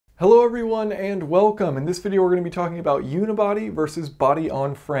Hello everyone and welcome. In this video we're going to be talking about unibody versus body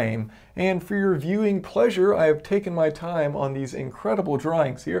on frame. And for your viewing pleasure, I have taken my time on these incredible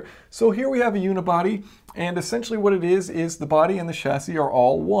drawings here. So here we have a unibody, and essentially what it is the body and the chassis are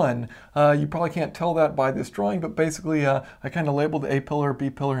all one. You probably can't tell that by this drawing, but basically I kind of labeled A pillar, B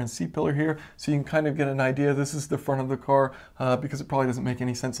pillar, and C pillar here, so you can kind of get an idea. This is the front of the car because it probably doesn't make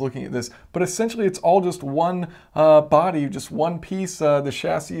any sense looking at this. But essentially it's all just one body, just one piece. The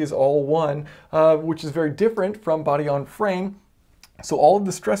chassis is all one, which is very different from body on frame. So all of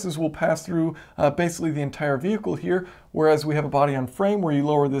the stresses will pass through basically the entire vehicle here, whereas we have a body on frame where you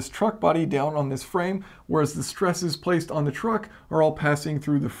lower this truck body down on this frame, whereas the stresses placed on the truck are all passing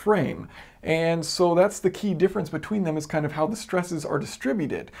through the frame. And so that's the key difference between them, is kind of how the stresses are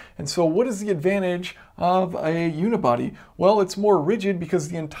distributed. And so what is the advantage of a unibody? Well, it's more rigid because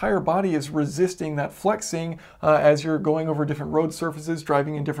the entire body is resisting that flexing as you're going over different road surfaces,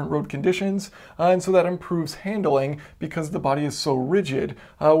 driving in different road conditions. And so that improves handling because the body is so rigid.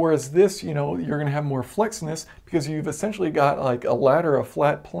 Whereas this, you're going to have more flexness because you've essentially got like a ladder, a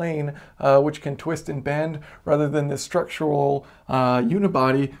flat plane, which can twist and bend, rather than this structural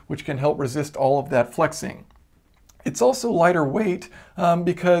unibody, which can help resist all of that flexing. It's also lighter weight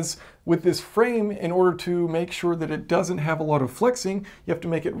because with this frame, in order to make sure that it doesn't have a lot of flexing, you have to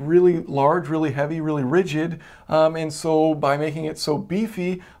make it really large, really heavy, really rigid. And so by making it so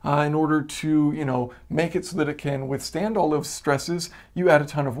beefy, in order to, make it so that it can withstand all those stresses, you add a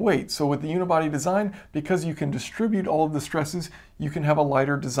ton of weight. So with the unibody design, because you can distribute all of the stresses, you can have a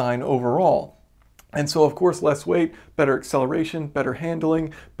lighter design overall. And so, of course, less weight, better acceleration, better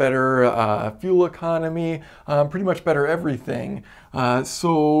handling, better fuel economy, pretty much better everything.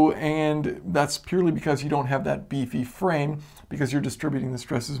 And that's purely because you don't have that beefy frame, because you're distributing the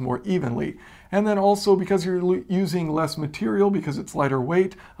stresses more evenly. And then also because you're using less material, because it's lighter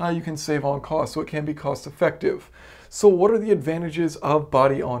weight, you can save on cost, so it can be cost effective. So what are the advantages of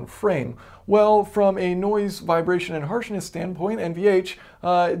body on frame? Well, from a noise, vibration, and harshness standpoint,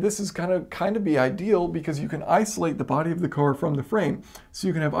 NVH, this is kind of be ideal because you can isolate the body of the car from the frame. So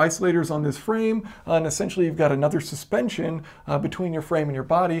you can have isolators on this frame, and essentially you've got another suspension between your frame and your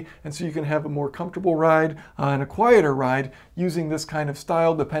body, and so you can have a more comfortable ride and a quieter ride using this kind of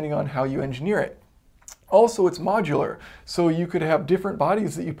style depending on how you engineer it. Also, it's modular, so you could have different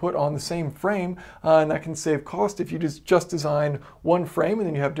bodies that you put on the same frame, and that can save cost if you just design one frame and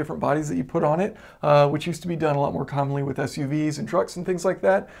then you have different bodies that you put on it, which used to be done a lot more commonly with SUVs and trucks and things like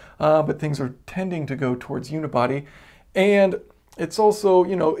that, but things are tending to go towards unibody. And it's also,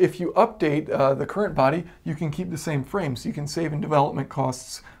 if you update the current body, you can keep the same frame, so you can save in development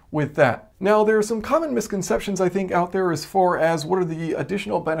costs with that. Now, there are some common misconceptions I think out there as far as what are the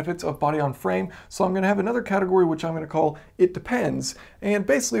additional benefits of body on frame. So I'm going to have another category which I'm going to call it depends. And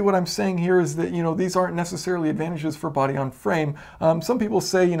basically what I'm saying here is that these aren't necessarily advantages for body on frame. Some people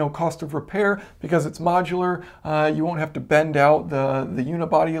say cost of repair, because it's modular, you won't have to bend out the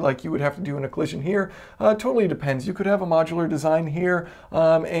unibody like you would have to do in a collision here. Totally depends. You could have a modular design here,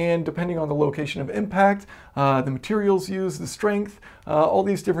 and depending on the location of impact, the materials used, the strength, all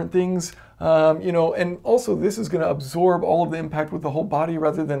these different things. And also this is going to absorb all of the impact with the whole body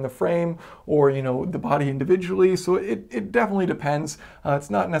rather than the frame or, the body individually. So it definitely depends. It's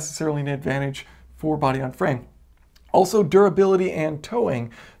not necessarily an advantage for body on frame. Also, durability and towing.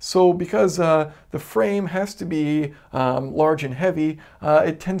 So because the frame has to be large and heavy,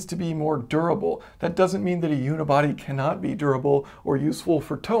 it tends to be more durable. That doesn't mean that a unibody cannot be durable or useful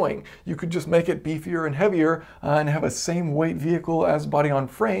for towing. You could just make it beefier and heavier and have a same weight vehicle as body on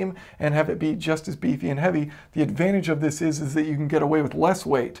frame and have it be just as beefy and heavy. The advantage of this is that you can get away with less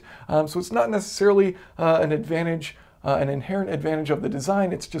weight. So it's not necessarily an advantage, an inherent advantage of the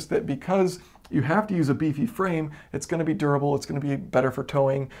design. It's just that because you have to use a beefy frame, it's going to be durable, it's going to be better for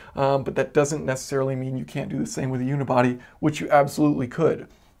towing, but that doesn't necessarily mean you can't do the same with a unibody, which you absolutely could.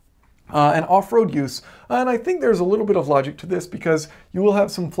 And off-road use, and I think there's a little bit of logic to this because you will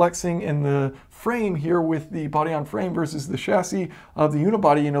have some flexing in the frame here with the body on frame versus the chassis of the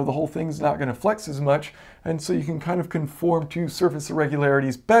unibody. The whole thing's not going to flex as much, and so you can kind of conform to surface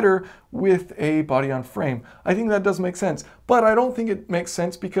irregularities better with a body on frame. I think that does make sense, but I don't think it makes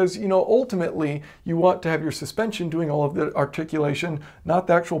sense because ultimately you want to have your suspension doing all of the articulation, not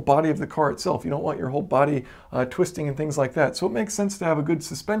the actual body of the car itself. You don't want your whole body twisting and things like that. So it makes sense to have a good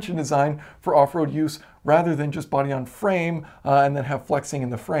suspension design for off-road use rather than just body on frame and then have flexing in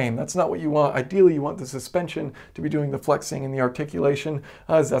the frame. That's not what you want. Ideally, you want the suspension to be doing the flexing and the articulation,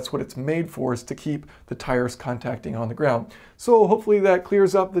 as that's what it's made for, is to keep the tires contacting on the ground. So hopefully that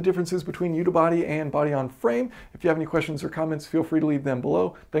clears up the differences between unibody and body on frame. If you have any questions or comments, feel free to leave them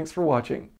below. Thanks for watching.